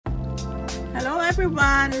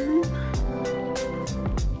everyone.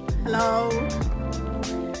 Hello.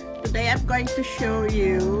 Today I'm going to show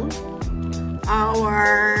you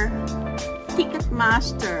our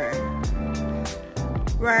Ticketmaster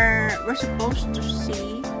where we're supposed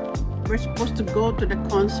to go to the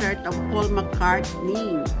concert of Paul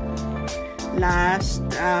McCartney last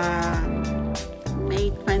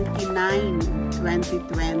May 29,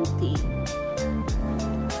 2020.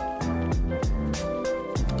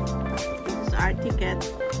 Our ticket.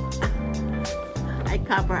 I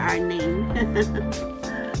cover our name.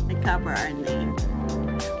 I cover our name.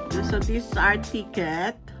 So this is our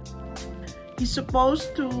ticket. He's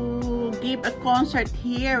supposed to give a concert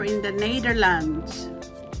here in the Netherlands.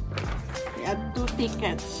 We have 2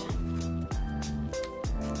 tickets.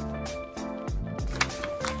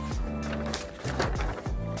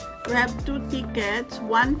 We have 2 tickets,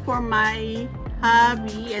 one for my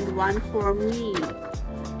hubby and one for me.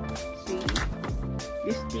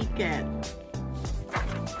 This ticket.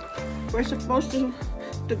 We're supposed to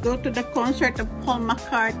go to the concert of Paul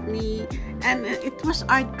McCartney, and it was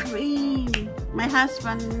our dream. My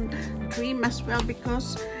husband's dream as well,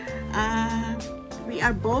 because we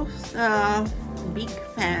are both big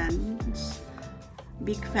fan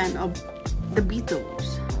of the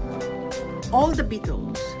Beatles, all the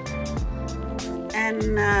Beatles,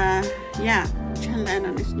 and yeah, John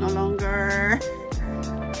Lennon is no longer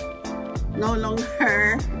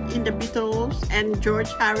in the Beatles, and George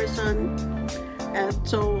Harrison,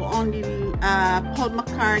 so only Paul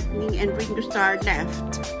McCartney and Ringo Starr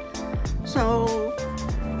left. So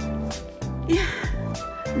yeah,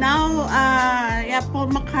 now yeah, Paul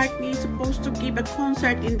McCartney is supposed to give a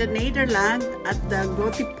concert in the Netherlands at the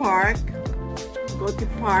Gothic Park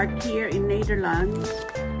here in Netherlands.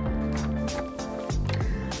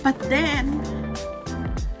 But then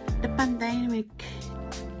the pandemic.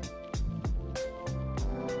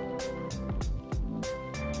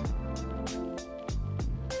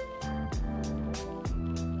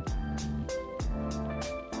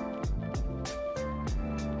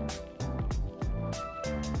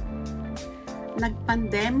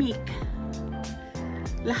 Nag-pandemic.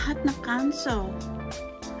 Lahat na cancel.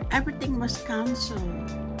 Everything was canceled.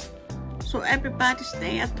 So everybody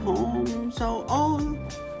stay at home. So all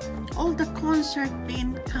the concert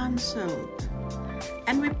being canceled.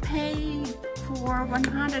 And we paid for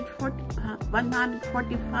 145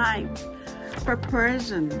 per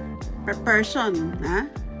person, huh?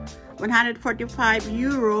 145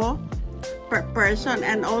 euro per person,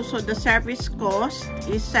 and also the service cost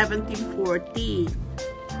is 1740.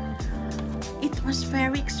 It was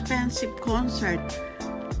very expensive concert,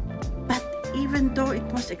 but even though it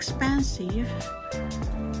was expensive,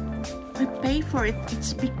 we pay for it.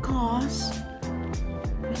 It's because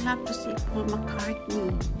we love to see Paul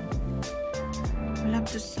McCartney. We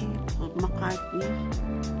love to see Paul McCartney,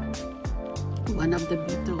 one of the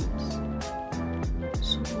Beatles.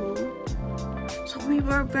 So we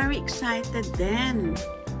were very excited then.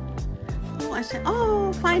 Oh, I said,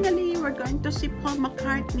 oh, finally we're going to see Paul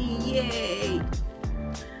McCartney, yay!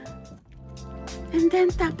 And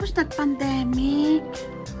then tapos nag-pandemic.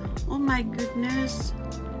 Oh my goodness.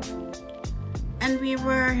 And we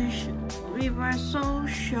were so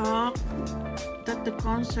shocked that the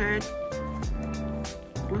concert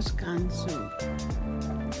was cancelled.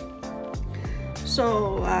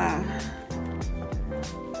 So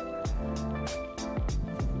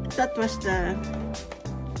that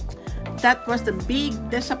was the big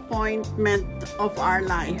disappointment of our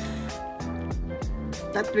life,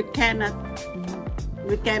 that we cannot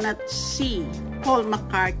see Paul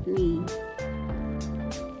McCartney.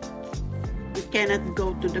 We cannot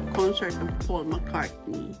go to the concert of Paul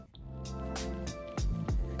McCartney.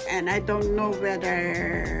 And I don't know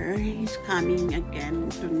whether he's coming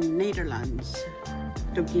again to Netherlands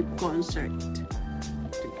to give a concert.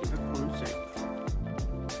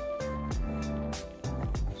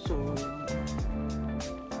 So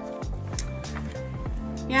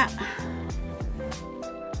yeah,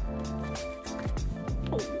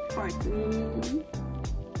 Paul McCartney.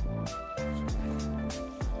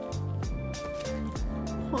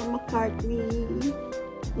 Paul McCartney.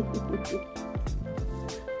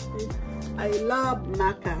 I love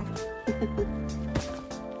Maca.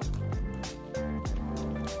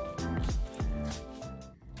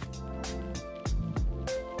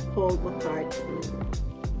 Paul McCartney.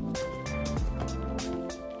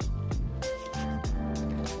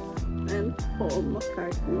 And Paul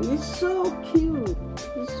McCartney. He's so cute.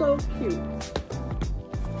 He's so cute.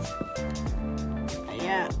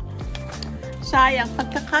 Sayang,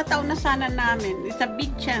 pagkakataon na sana namin. It's a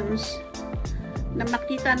big chance na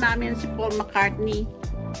makita namin si Paul McCartney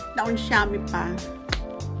na unsyami pa.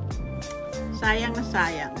 Sayang na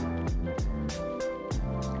sayang.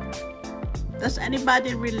 Does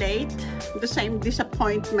anybody relate the same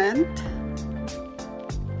disappointment?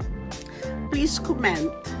 Please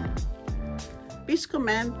comment. Please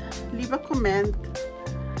comment. Leave a comment.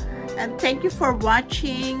 And thank you for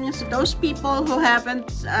watching. So those people who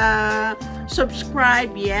haven't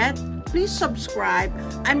subscribed yet, please subscribe.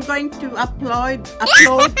 I'm going to upload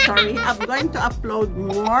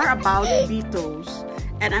more about Beatles,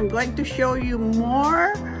 and I'm going to show you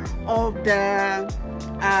more of the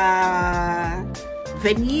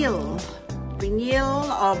vinyl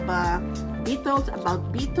of Beatles,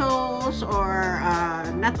 about Beatles, or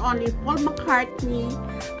not only Paul McCartney.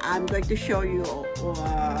 I'm going to show you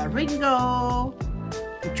Ringo,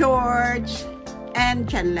 George, and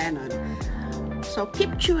John Lennon. So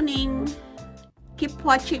keep tuning, keep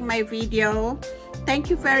watching my video. Thank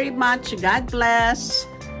you very much. God bless.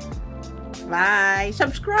 Bye.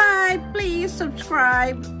 Subscribe, please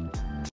subscribe.